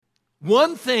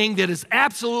One thing that is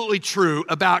absolutely true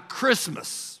about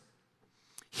Christmas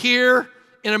here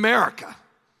in America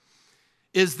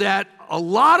is that a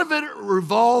lot of it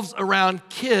revolves around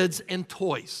kids and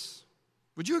toys.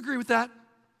 Would you agree with that?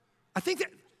 I think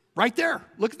that right there,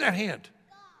 look at that hand.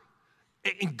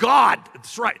 And God,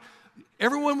 that's right.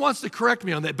 Everyone wants to correct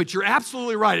me on that, but you're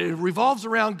absolutely right. It revolves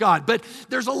around God. But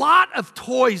there's a lot of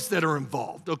toys that are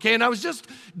involved, okay? And I was just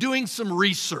doing some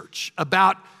research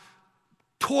about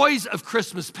toys of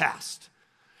Christmas past.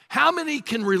 How many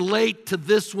can relate to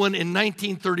this one in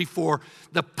 1934?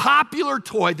 The popular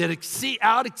toy that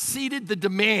exceeded the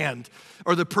demand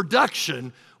or the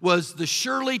production was the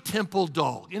Shirley Temple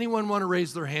doll. Anyone want to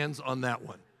raise their hands on that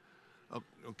one?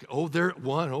 Okay. Oh, there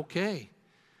one, okay.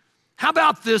 How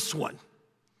about this one?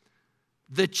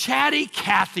 The Chatty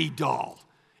Cathy doll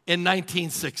in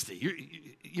 1960.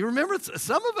 You remember?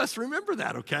 Some of us remember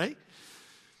that, okay?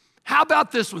 How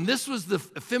about this one? This was the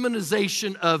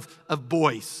feminization of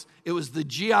boys. It was the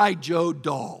G.I. Joe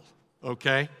doll,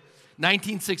 okay?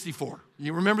 1964.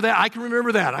 You remember that? I can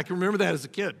remember that. I can remember that as a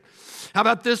kid. How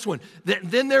about this one?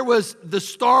 Then there was the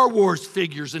Star Wars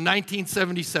figures in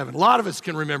 1977. A lot of us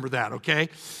can remember that, okay?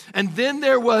 And then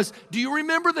there was, do you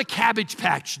remember the Cabbage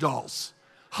Patch dolls?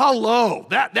 Hello,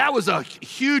 that was a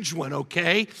huge one,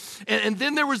 okay? And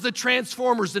then there was the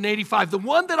Transformers in 85. The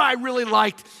one that I really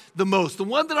liked the most, the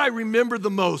one that I remember the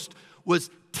most was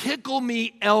Tickle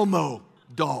Me Elmo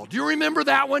doll. Do you remember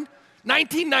that one?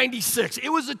 1996. It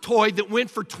was a toy that went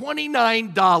for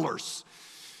 $29,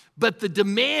 but the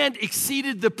demand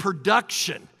exceeded the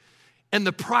production, and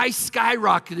the price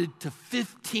skyrocketed to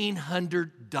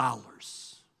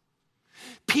 $1,500.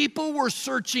 People were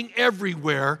searching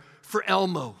everywhere for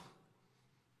Elmo.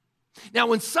 Now,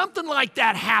 when something like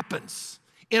that happens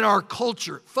in our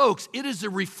culture, folks, it is a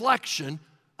reflection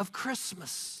of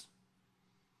Christmas.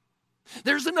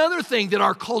 There's another thing that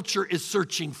our culture is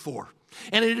searching for,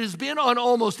 and it has been on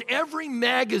almost every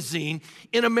magazine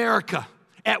in America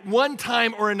at one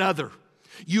time or another.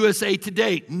 USA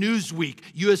Today, Newsweek,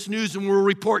 U.S. News and World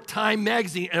Report, Time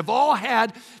Magazine have all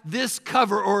had this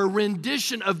cover or a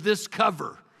rendition of this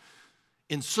cover.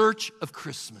 In search of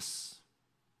Christmas.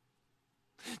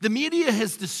 The media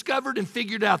has discovered and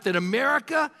figured out that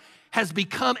America has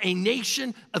become a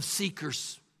nation of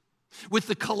seekers with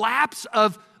the collapse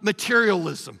of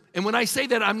materialism. And when I say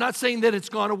that, I'm not saying that it's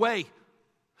gone away.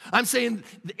 I'm saying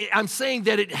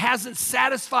that it hasn't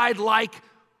satisfied like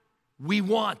we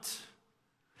want.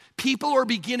 People are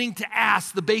beginning to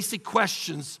ask the basic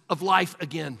questions of life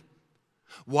again.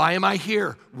 Why am I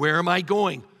here? Where am I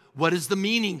going? What is the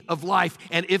meaning of life?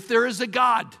 And if there is a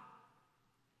God,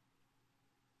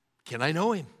 can I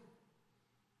know him?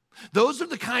 Those are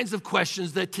the kinds of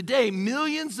questions that today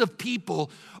millions of people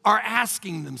are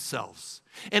asking themselves.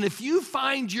 And if you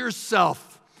find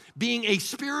yourself being a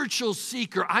spiritual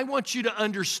seeker, I want you to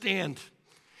understand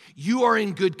you are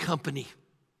in good company.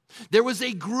 There was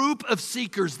a group of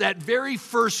seekers that very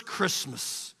first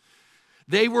Christmas.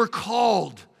 They were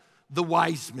called the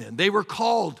wise men. They were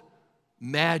called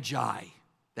Magi.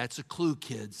 That's a clue,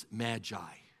 kids, Magi.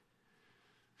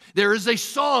 There is a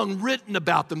song written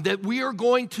about them that we are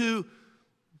going to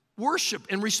worship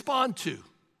and respond to.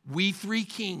 We Three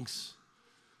Kings.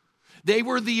 They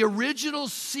were the original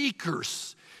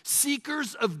seekers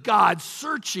of God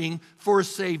searching for a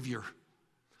Savior.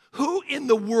 Who in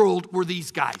the world were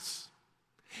these guys?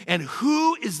 And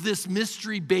who is this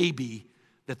mystery baby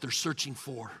that they're searching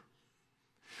for?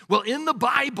 Well, in the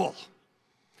Bible,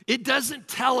 it doesn't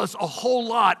tell us a whole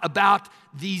lot about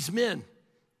these men.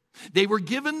 They were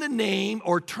given the name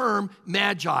or term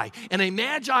Magi. And a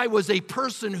Magi was a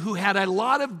person who had a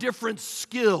lot of different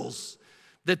skills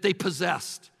that they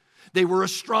possessed. They were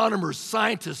astronomers,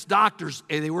 scientists, doctors,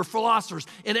 and they were philosophers.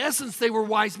 In essence, they were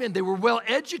wise men. They were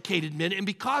well-educated men. And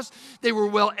because they were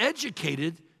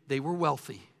well-educated, they were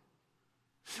wealthy.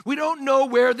 We don't know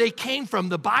where they came from.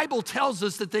 The Bible tells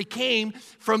us that they came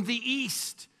from the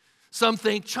east. Some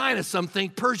think China, some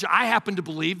think Persia. I happen to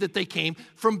believe that they came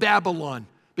from Babylon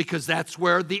because that's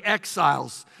where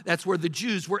the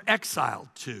Jews were exiled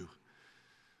to.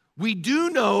 We do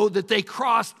know that they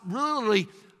crossed literally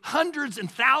hundreds and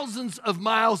thousands of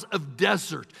miles of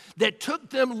desert that took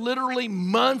them literally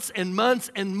months and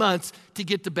months and months to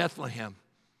get to Bethlehem.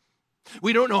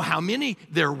 We don't know how many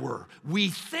there were. We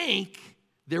think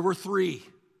there were 3.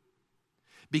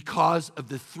 Because of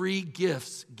the 3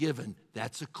 gifts given.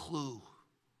 That's a clue.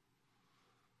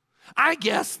 I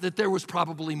guess that there was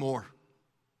probably more.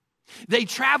 They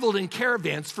traveled in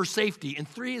caravans for safety, and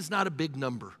 3 is not a big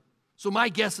number. So my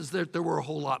guess is that there were a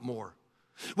whole lot more.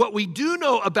 What we do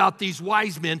know about these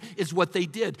wise men is what they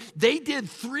did. They did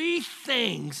 3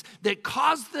 things that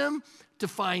caused them to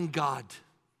find God.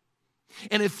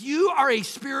 And if you are a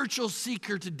spiritual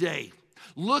seeker today,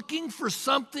 looking for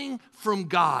something from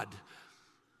God,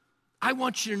 I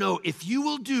want you to know if you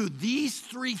will do these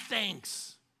 3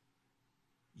 things,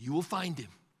 you will find him.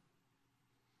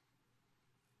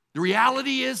 The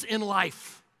reality is in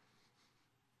life,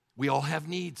 we all have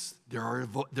needs.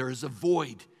 There is a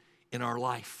void in our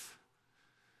life.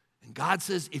 And God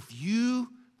says, if you,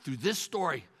 through this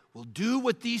story, will do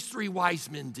what these 3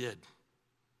 wise men did,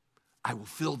 I will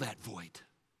fill that void.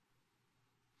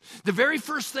 The very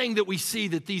first thing that we see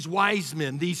that these wise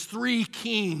men, these 3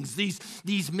 kings,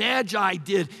 these magi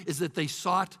did is that they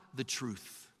sought the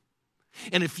truth.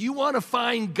 And if you want to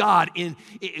find God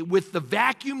with the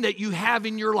vacuum that you have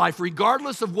in your life,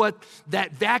 regardless of what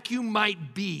that vacuum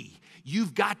might be,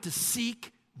 you've got to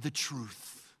seek the truth.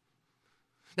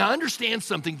 Now understand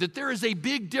something, that there is a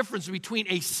big difference between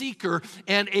a seeker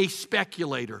and a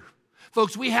speculator.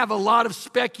 Folks, we have a lot of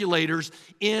speculators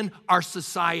in our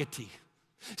society.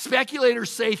 Speculators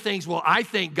say things, well, I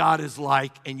think God is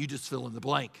like, and you just fill in the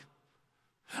blank.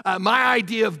 My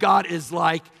idea of God is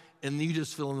like, and you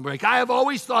just fill in the blank. I have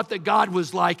always thought that God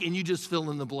was like, and you just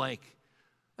fill in the blank.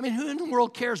 I mean, who in the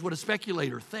world cares what a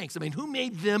speculator thinks? I mean, who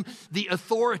made them the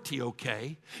authority,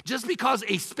 okay? Just because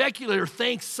a speculator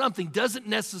thinks something doesn't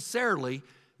necessarily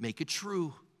make it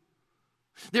true.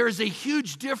 There is a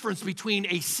huge difference between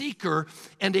a seeker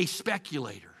and a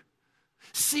speculator.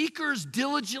 Seekers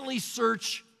diligently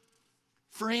search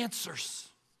for answers.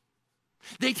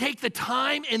 They take the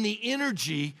time and the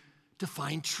energy to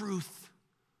find truth.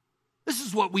 This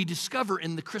is what we discover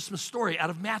in the Christmas story out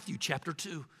of Matthew chapter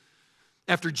 2.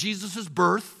 After Jesus'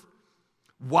 birth,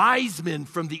 wise men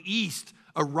from the east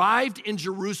arrived in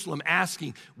Jerusalem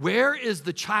asking, "Where is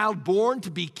the child born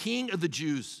to be king of the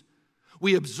Jews?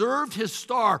 We observed his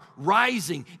star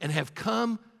rising and have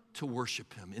come to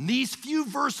worship him." In these few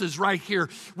verses right here,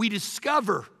 we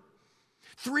discover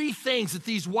 3 things that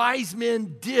these wise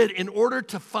men did in order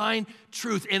to find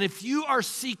truth. And if you are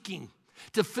seeking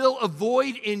to fill a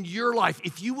void in your life,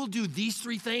 if you will do these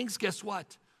 3 things, guess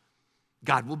what?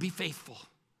 God will be faithful.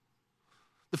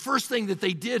 The first thing that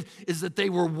they did is that they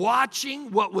were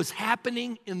watching what was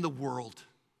happening in the world.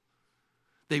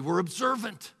 They were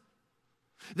observant.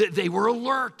 They were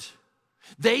alert.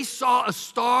 They saw a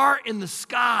star in the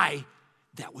sky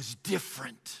that was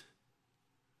different.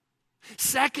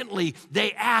 Secondly,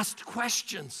 they asked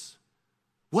questions.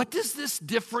 What does this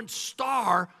different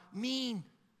star mean?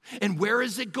 And where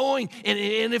is it going?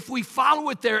 And if we follow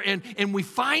it there and we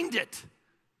find it,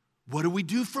 what do we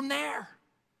do from there?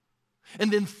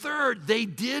 And then third, they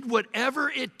did whatever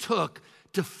it took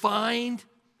to find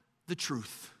the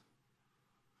truth.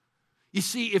 You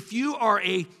see, if you are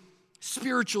a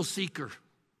spiritual seeker,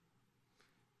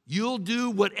 you'll do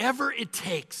whatever it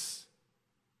takes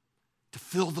to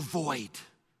fill the void.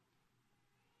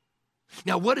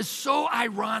 Now, what is so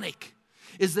ironic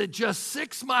is that just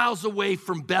 6 miles away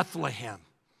from Bethlehem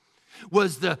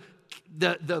was the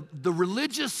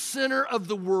religious center of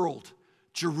the world,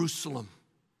 Jerusalem.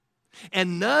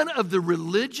 And none of the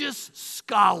religious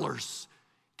scholars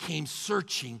came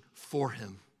searching for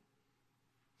him.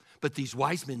 But these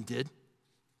wise men did.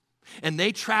 And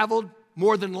they traveled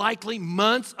more than likely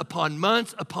months upon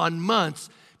months upon months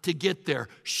to get there,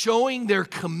 showing their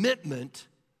commitment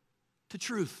to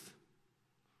truth.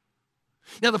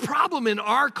 Now, the problem in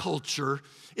our culture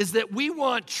is that we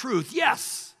want truth.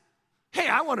 Yes. Hey,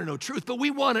 I want to know truth, but we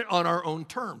want it on our own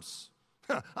terms.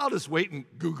 I'll just wait and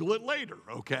Google it later,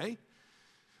 okay?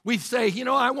 We say,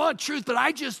 I want truth, but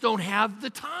I just don't have the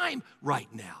time right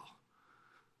now.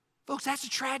 Folks, that's a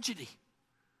tragedy.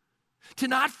 To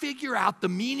not figure out the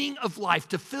meaning of life,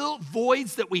 to fill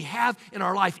voids that we have in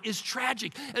our life is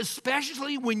tragic,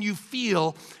 especially when you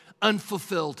feel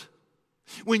unfulfilled.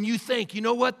 When you think,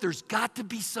 there's got to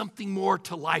be something more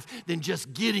to life than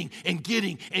just getting and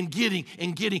getting and getting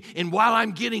and getting. And while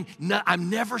I'm getting, I'm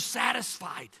never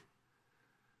satisfied.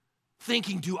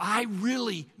 Thinking, do I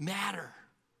really matter?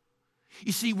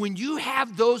 You see, when you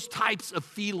have those types of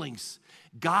feelings,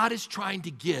 God is trying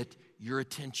to get your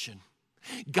attention.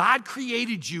 God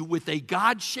created you with a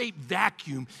God-shaped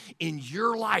vacuum in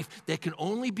your life that can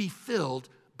only be filled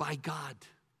by God.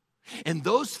 And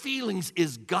those feelings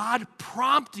is God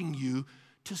prompting you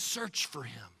to search for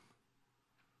him.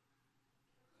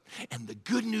 And the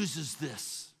good news is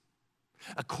this,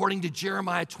 according to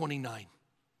Jeremiah 29,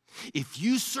 if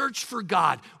you search for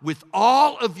God with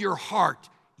all of your heart,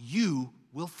 you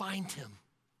will find him.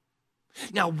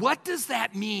 Now, what does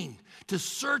that mean? To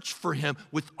search for him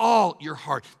with all your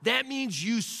heart. That means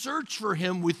you search for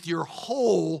him with your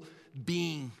whole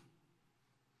being.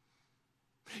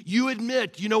 You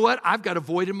admit, you know what? I've got a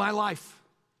void in my life.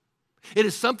 It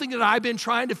is something that I've been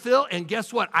trying to fill, and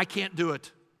guess what? I can't do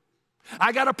it.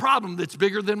 I got a problem that's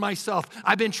bigger than myself.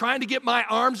 I've been trying to get my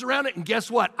arms around it, and guess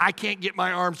what? I can't get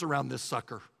my arms around this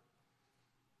sucker.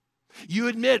 You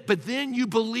admit, but then you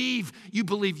believe,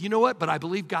 you know what? But I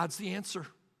believe God's the answer.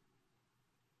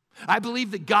 I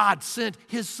believe that God sent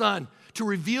his son to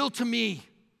reveal to me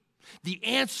the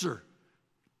answer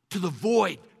to the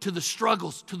void, to the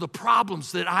struggles, to the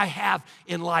problems that I have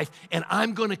in life, and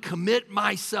I'm going to commit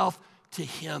myself to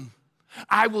him.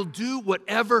 I will do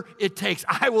whatever it takes.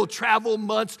 I will travel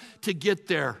months to get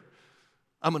there.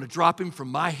 I'm going to drop him from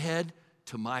my head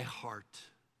to my heart.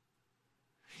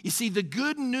 You see, the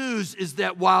good news is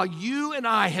that while you and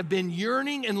I have been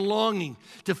yearning and longing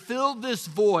to fill this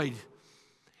void,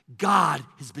 God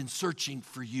has been searching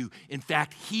for you. In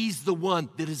fact, he's the one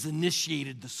that has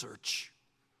initiated the search.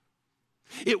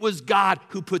 It was God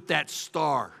who put that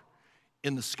star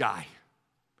in the sky,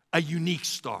 a unique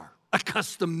star, a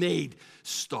custom-made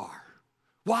star.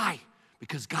 Why?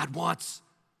 Because God wants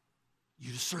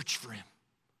you to search for him.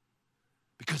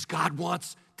 Because God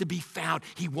wants to be found.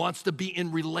 He wants to be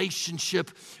in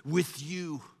relationship with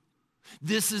you.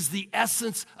 This is the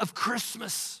essence of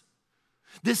Christmas.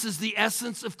 This is the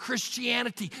essence of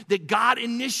Christianity that God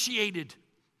initiated.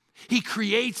 He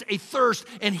creates a thirst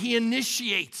and he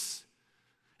initiates.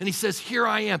 And he says, here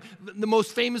I am. The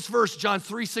most famous verse, John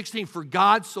 3:16, for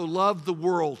God so loved the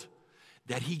world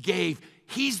that he gave.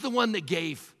 He's the one that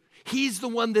gave. He's the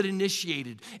one that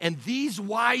initiated. And these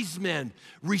wise men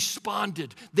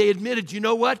responded. They admitted, you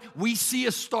know what? We see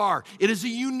a star. It is a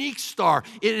unique star.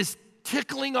 It is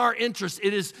tickling our interest.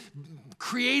 It is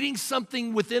creating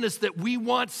something within us that we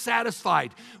want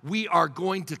satisfied. We are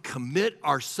going to commit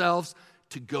ourselves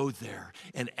to go there.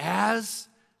 And as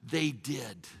they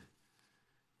did,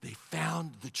 they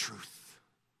found the truth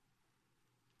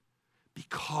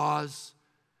because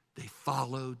they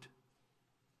followed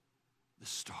the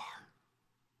star.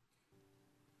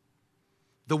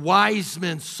 The wise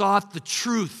men sought the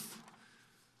truth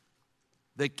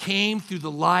that came through the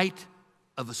light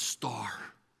of a star.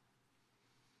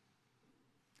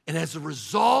 And as a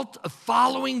result of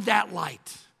following that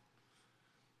light,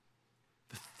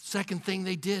 the second thing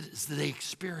they did is that they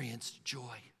experienced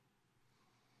joy.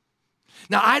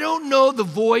 Now, I don't know the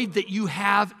void that you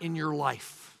have in your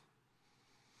life,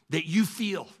 that you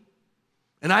feel.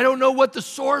 And I don't know what the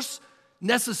source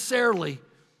necessarily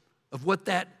of what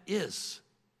that is.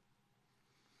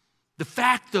 The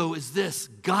fact, though, is this: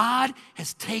 God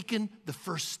has taken the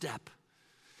first step,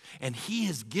 and he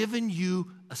has given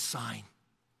you a sign.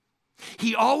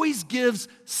 He always gives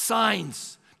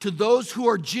signs to those who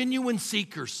are genuine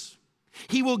seekers.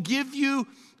 He will give you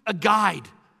a guide,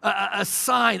 a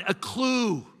sign, a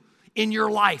clue in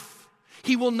your life.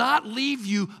 He will not leave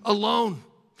you alone.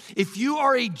 If you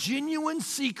are a genuine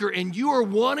seeker and you are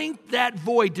wanting that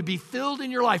void to be filled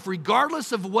in your life,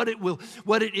 regardless of what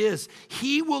it is,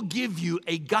 he will give you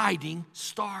a guiding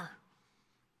star.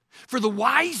 For the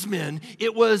wise men,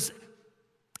 it was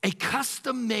a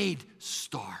custom-made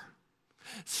star.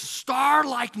 Star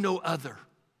like no other.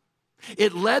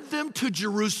 It led them to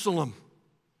Jerusalem.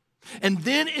 And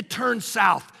then it turned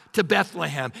south to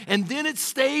Bethlehem. And then it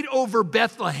stayed over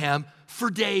Bethlehem for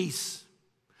days.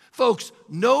 Folks,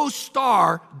 no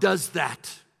star does that.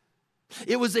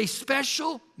 It was a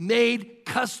special made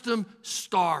custom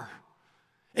star.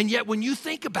 And yet when you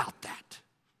think about that,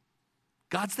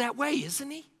 God's that way,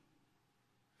 isn't he?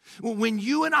 When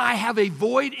you and I have a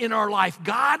void in our life,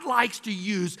 God likes to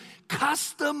use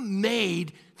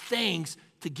custom-made things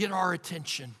to get our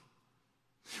attention.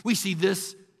 We see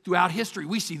this throughout history.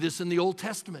 We see this in the Old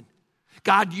Testament.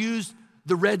 God used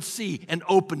the Red Sea and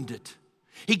opened it.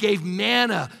 He gave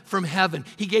manna from heaven.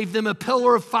 He gave them a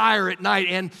pillar of fire at night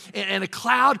and a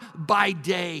cloud by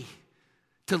day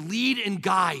to lead and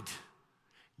guide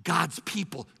God's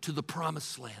people to the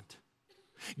promised land.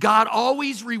 God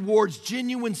always rewards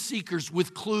genuine seekers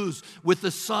with clues, with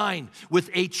a sign, with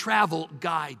a travel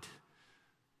guide.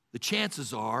 The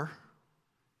chances are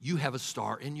you have a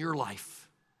star in your life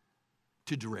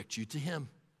to direct you to him.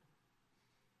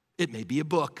 It may be a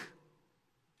book.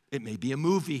 It may be a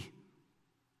movie.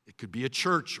 It could be a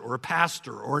church or a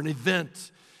pastor or an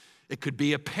event. It could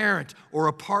be a parent or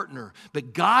a partner.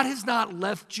 But God has not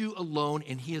left you alone,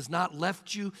 and he has not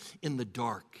left you in the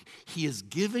dark. He has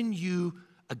given you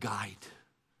a guide.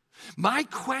 My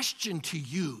question to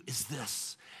you is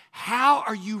this: how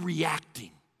are you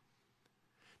reacting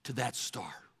to that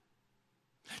star,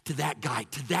 to that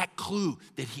guide, to that clue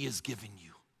that he has given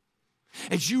you.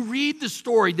 As you read the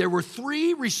story, there were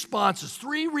three responses,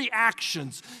 three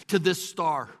reactions to this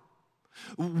star.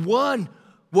 One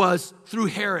was through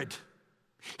Herod.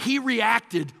 He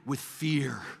reacted with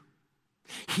fear.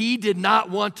 He did not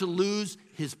want to lose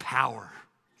his power.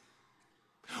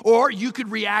 Or you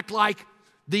could react like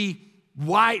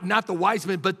not the wise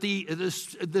men, but the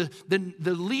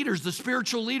leaders, the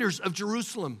spiritual leaders of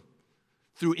Jerusalem,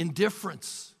 through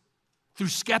indifference, through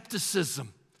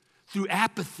skepticism, through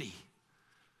apathy.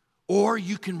 Or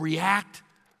you can react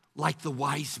like the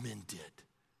wise men did.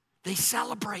 They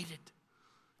celebrated.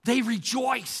 They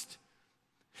rejoiced.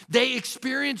 They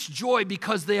experienced joy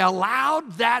because they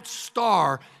allowed that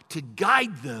star to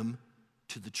guide them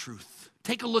to the truth.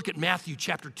 Take a look at Matthew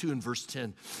chapter 2 and verse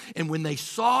 10. And when they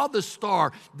saw the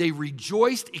star, they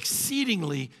rejoiced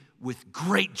exceedingly with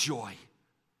great joy.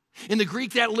 In the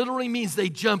Greek, that literally means they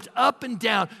jumped up and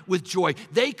down with joy.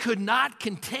 They could not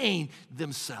contain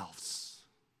themselves.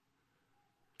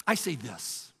 I say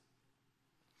this,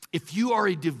 if you are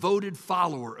a devoted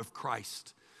follower of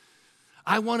Christ,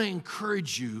 I want to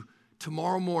encourage you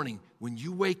tomorrow morning when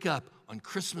you wake up on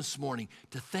Christmas morning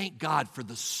to thank God for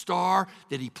the star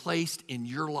that he placed in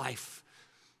your life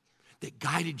that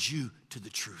guided you to the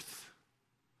truth.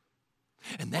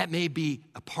 And that may be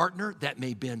a partner, that may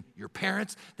have been your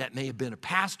parents, that may have been a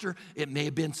pastor, it may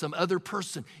have been some other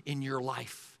person in your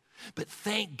life. But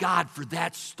thank God for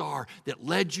that star that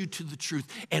led you to the truth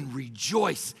and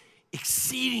rejoice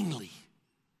exceedingly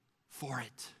for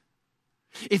it.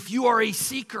 If you are a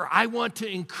seeker, I want to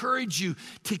encourage you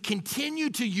to continue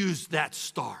to use that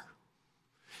star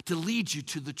to lead you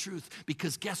to the truth.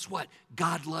 Because guess what?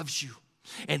 God loves you.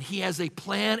 And he has a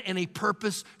plan and a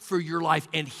purpose for your life.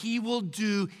 And he will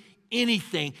do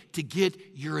anything to get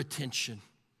your attention.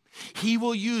 He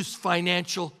will use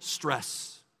financial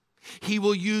stress. He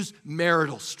will use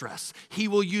marital stress. He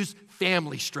will use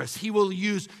family stress. He will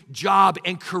use job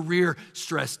and career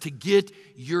stress to get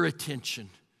your attention.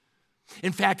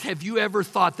 In fact, have you ever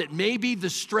thought that maybe the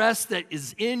stress that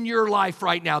is in your life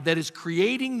right now that is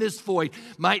creating this void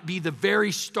might be the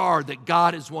very star that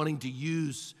God is wanting to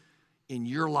use in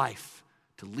your life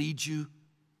to lead you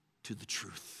to the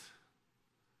truth?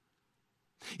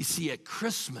 You see, at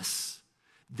Christmas,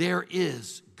 there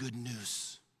is good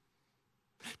news.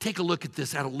 Take a look at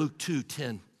this out of Luke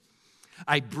 2:10.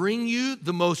 I bring you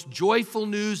the most joyful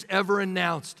news ever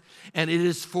announced, and it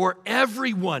is for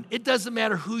everyone. It doesn't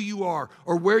matter who you are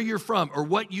or where you're from or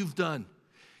what you've done.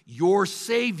 Your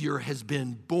Savior has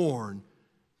been born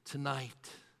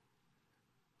tonight.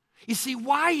 You see,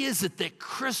 why is it that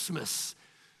Christmas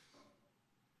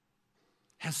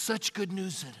has such good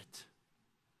news in it?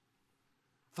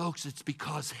 Folks, it's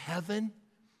because heaven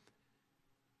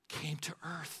came to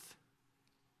earth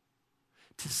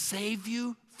to save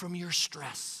you from your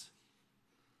stress,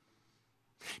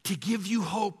 to give you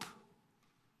hope,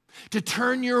 to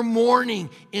turn your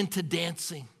mourning into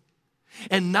dancing.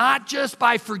 And not just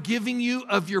by forgiving you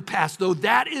of your past, though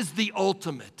that is the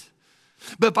ultimate,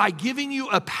 but by giving you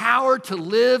a power to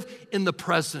live in the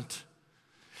present,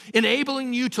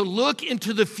 enabling you to look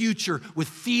into the future with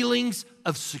feelings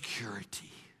of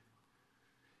security.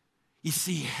 You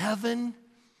see, heaven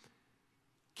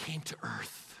came to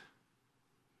earth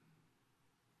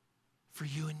for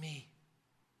you and me.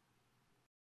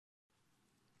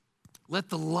 Let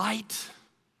the light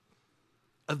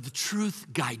of the truth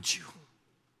guide you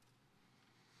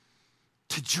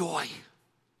to joy.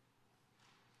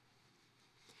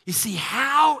 You see,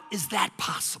 how is that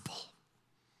possible?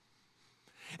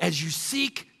 As you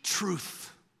seek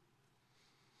truth,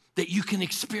 that you can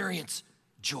experience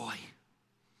joy.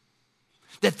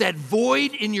 That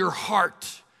void in your heart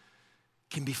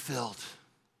can be filled.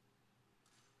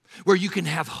 Where you can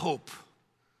have hope,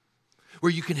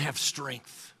 where you can have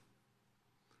strength.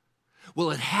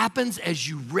 Well, it happens as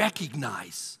you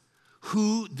recognize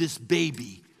who this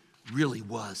baby really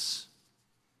was.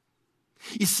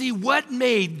 You see, what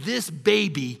made this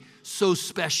baby so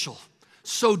special,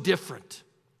 so different?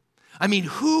 I mean,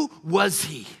 who was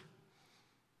he?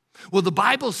 Well, the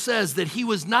Bible says that he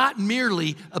was not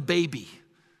merely a baby,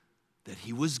 that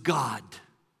he was God.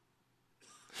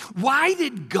 Why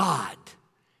did God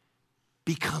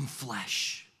become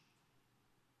flesh?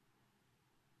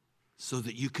 So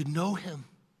that you could know him.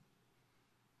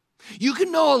 You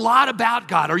can know a lot about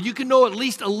God, or you can know at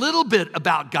least a little bit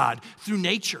about God through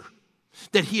nature.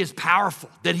 That he is powerful,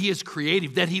 that he is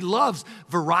creative, that he loves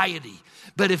variety.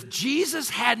 But if Jesus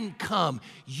hadn't come,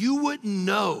 you wouldn't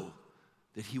know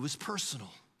that he was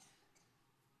personal,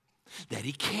 that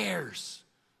he cares,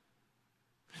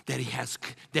 that he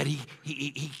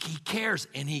cares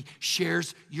and he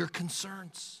shares your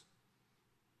concerns,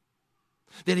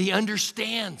 that he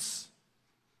understands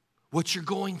what you're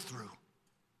going through.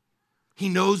 He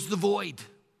knows the void.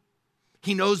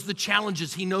 He knows the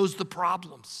challenges. He knows the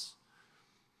problems.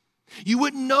 You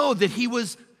wouldn't know that he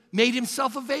made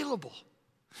himself available,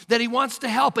 that he wants to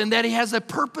help, and that he has a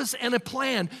purpose and a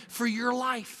plan for your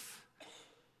life.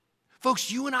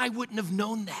 Folks, you and I wouldn't have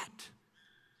known that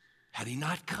had he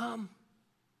not come.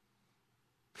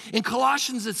 In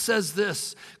Colossians, it says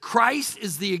this: Christ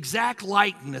is the exact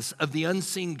likeness of the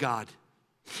unseen God.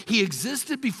 He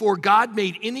existed before God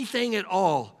made anything at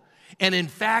all. And in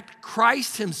fact,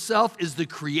 Christ himself is the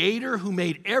creator who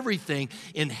made everything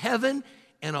in heaven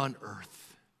and on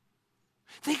earth.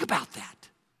 Think about that.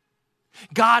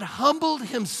 God humbled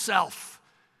himself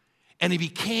and he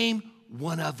became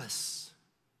one of us.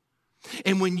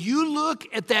 And when you look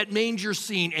at that manger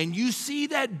scene and you see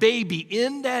that baby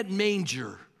in that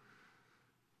manger,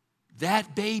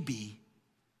 that baby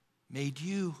made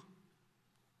you.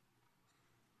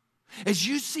 As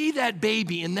you see that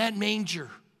baby in that manger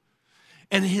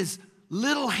and his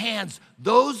little hands,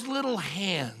 those little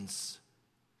hands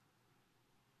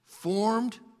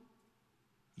formed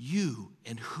you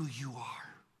and who you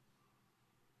are.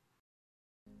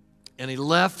 And he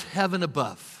left heaven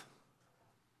above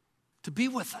to be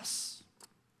with us,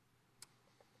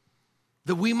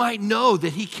 that we might know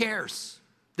that he cares,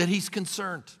 that he's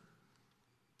concerned,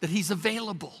 that he's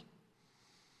available,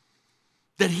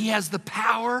 that he has the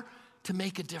power to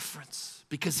make a difference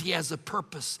because he has a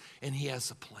purpose and he has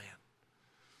a plan,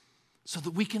 so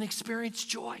that we can experience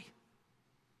joy,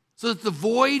 so that the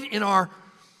void in our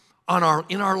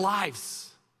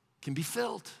lives can be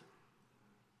filled.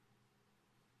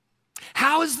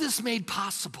 How is this made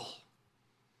possible?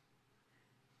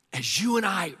 As you and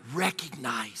I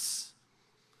recognize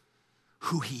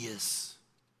who he is.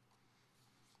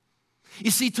 You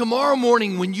see, tomorrow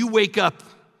morning when you wake up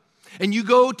and you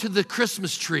go to the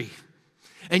Christmas tree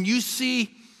and you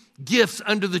see gifts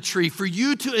under the tree, for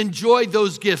you to enjoy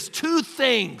those gifts, two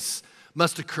things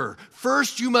must occur.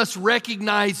 First, you must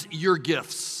recognize your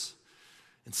gifts.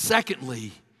 And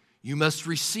secondly, you must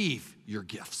receive your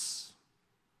gifts.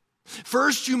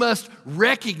 First, you must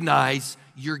recognize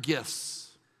your gifts.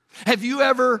 Have you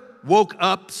ever woke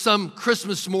up some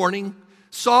Christmas morning,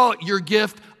 saw your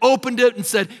gift, opened it, and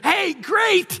said, "Hey,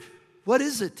 great! What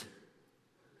is it?"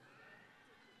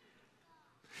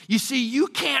 You see, you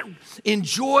can't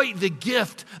enjoy the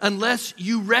gift unless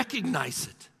you recognize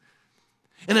it.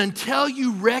 And until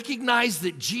you recognize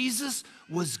that Jesus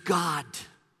was God,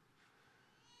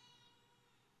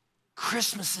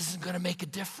 Christmas isn't going to make a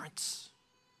difference.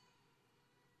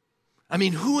 I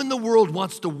mean, who in the world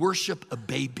wants to worship a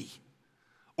baby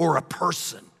or a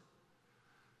person?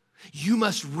 You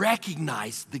must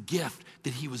recognize the gift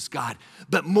that he was God.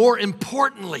 But more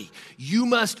importantly, you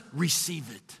must receive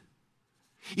it.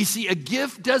 You see, a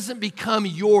gift doesn't become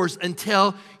yours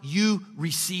until you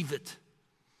receive it.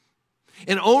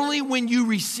 And only when you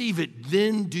receive it,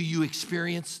 then do you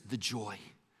experience the joy.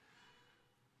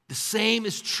 The same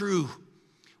is true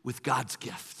with God's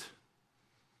gift.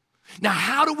 Now,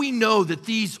 how do we know that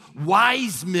these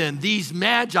wise men, these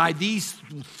magi, these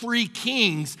three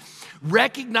kings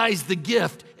recognized the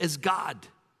gift as God?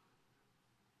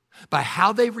 By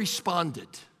how they responded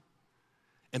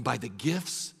and by the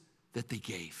gifts that they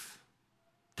gave.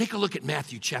 Take a look at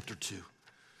Matthew chapter 2.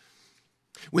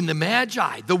 When the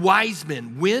magi, the wise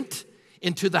men, went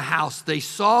into the house, they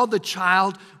saw the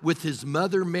child with his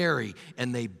mother Mary,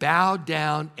 and they bowed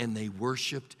down and they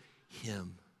worshiped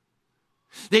him.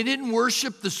 They didn't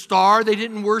worship the star. They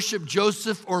didn't worship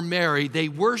Joseph or Mary. They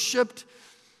worshiped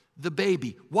the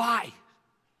baby. Why?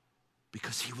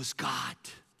 Because he was God.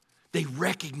 They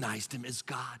recognized him as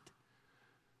God.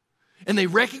 And they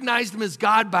recognized him as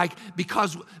God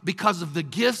because of the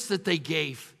gifts that they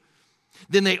gave.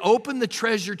 Then they opened the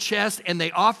treasure chest and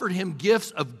they offered him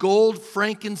gifts of gold,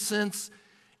 frankincense,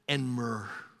 and myrrh.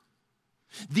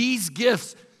 These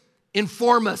gifts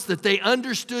inform us that they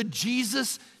understood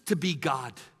Jesus to be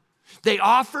God. They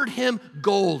offered him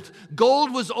gold.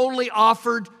 Gold was only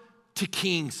offered to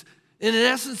kings. And in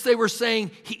essence, they were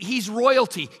saying he's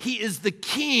royalty. He is the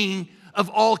king of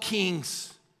all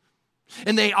kings.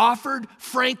 And they offered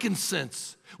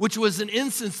frankincense, which was an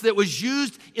incense that was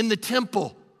used in the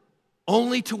temple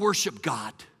only to worship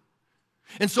God.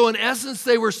 And so in essence,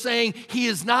 they were saying he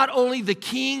is not only the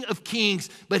King of kings,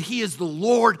 but he is the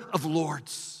Lord of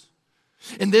lords.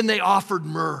 And then they offered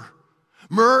myrrh.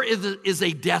 Myrrh is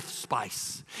a death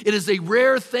spice. It is a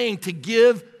rare thing to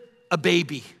give a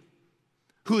baby.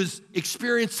 who is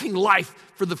experiencing life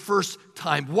for the first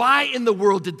time. Why in the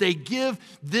world did they give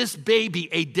this baby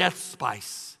a death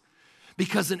spice?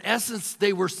 Because in essence,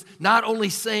 they were not only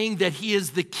saying that he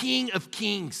is the King of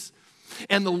Kings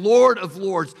and the Lord of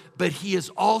Lords, but he is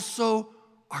also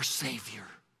our Savior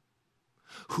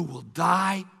who will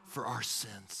die for our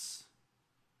sins.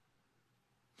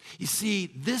 You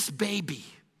see, this baby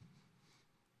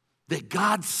that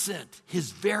God sent,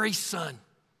 his very son,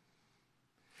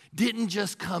 didn't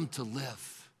just come to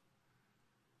live.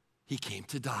 He came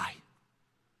to die.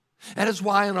 That is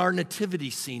why in our nativity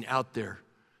scene out there,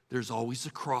 there's always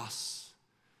a cross,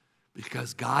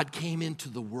 because God came into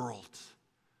the world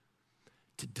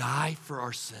to die for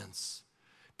our sins,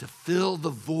 to fill the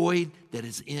void that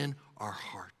is in our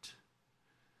heart.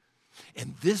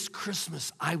 And this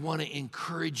Christmas, I want to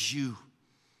encourage you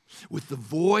with the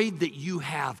void that you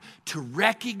have to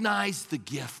recognize the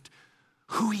gift,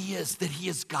 who he is, that he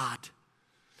is God,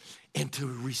 and to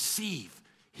receive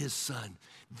his son.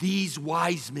 These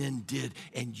wise men did,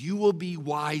 and you will be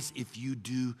wise if you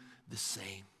do the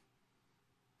same.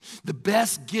 The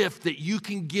best gift that you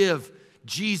can give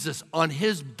Jesus on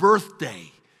his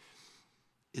birthday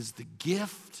is the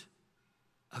gift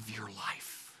of your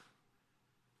life.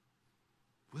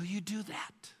 Will you do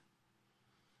that?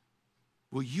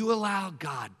 Will you allow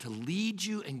God to lead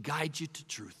you and guide you to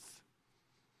truth?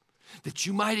 That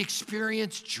you might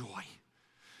experience joy,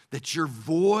 that your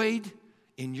void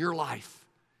in your life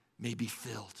may be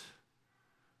filled,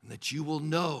 and that you will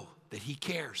know that he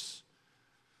cares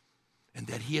and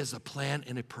that he has a plan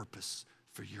and a purpose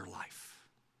for your life.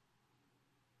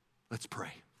 Let's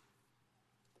pray.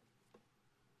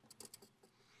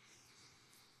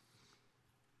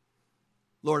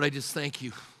 Lord, I just thank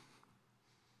you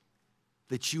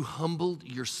that you humbled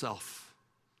yourself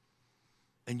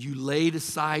and you laid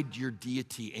aside your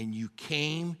deity and you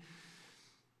came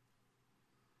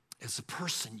as a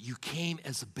person. You came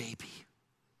as a baby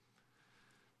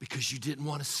because you didn't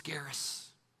want to scare us.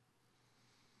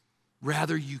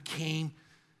 Rather, you came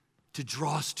to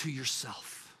draw us to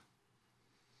yourself,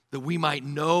 that we might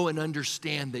know and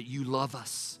understand that you love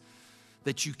us,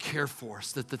 that you care for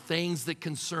us, that the things that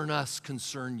concern us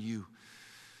concern you,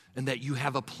 and that you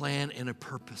have a plan and a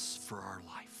purpose for our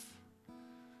life.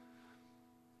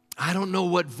 I don't know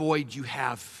what void you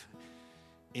have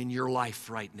in your life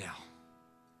right now,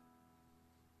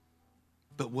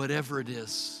 but whatever it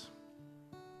is,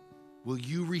 will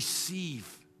you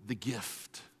receive the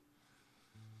gift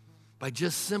by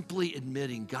just simply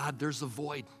admitting, God, there's a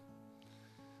void,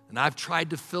 and I've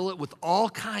tried to fill it with all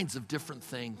kinds of different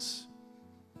things.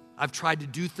 I've tried to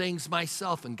do things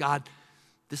myself, and God,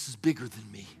 this is bigger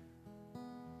than me.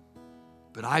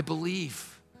 But I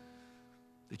believe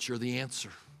that you're the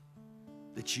answer,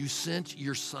 that you sent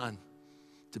your son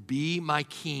to be my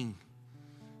king,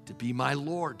 to be my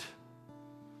Lord,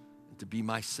 and to be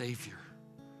my Savior.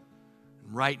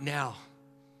 And right now,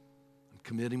 I'm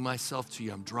committing myself to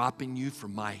you. I'm dropping you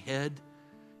from my head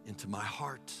into my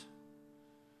heart.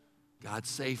 God,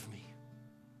 save me.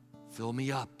 Fill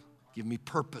me up. Give me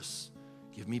purpose.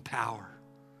 Give me power.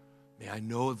 May I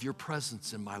know of your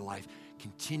presence in my life.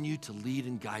 Continue to lead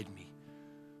and guide me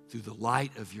through the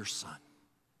light of your Son.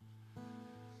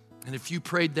 And if you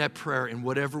prayed that prayer in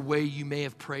whatever way you may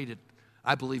have prayed it,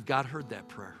 I believe God heard that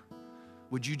prayer.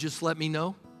 Would you just let me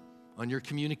know on your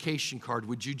communication card?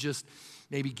 Would you just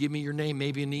maybe give me your name,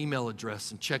 maybe an email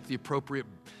address, and check the appropriate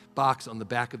box on the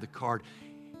back of the card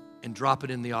and drop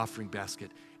it in the offering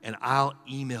basket, and I'll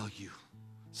email you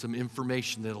some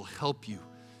information that'll help you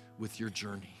with your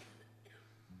journey.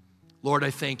 Lord,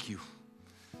 I thank you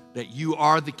that you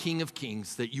are the King of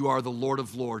Kings, that you are the Lord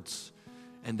of Lords,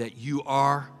 and that you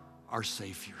are our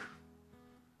Savior.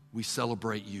 We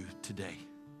celebrate you today.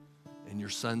 In your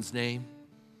Son's name,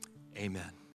 amen.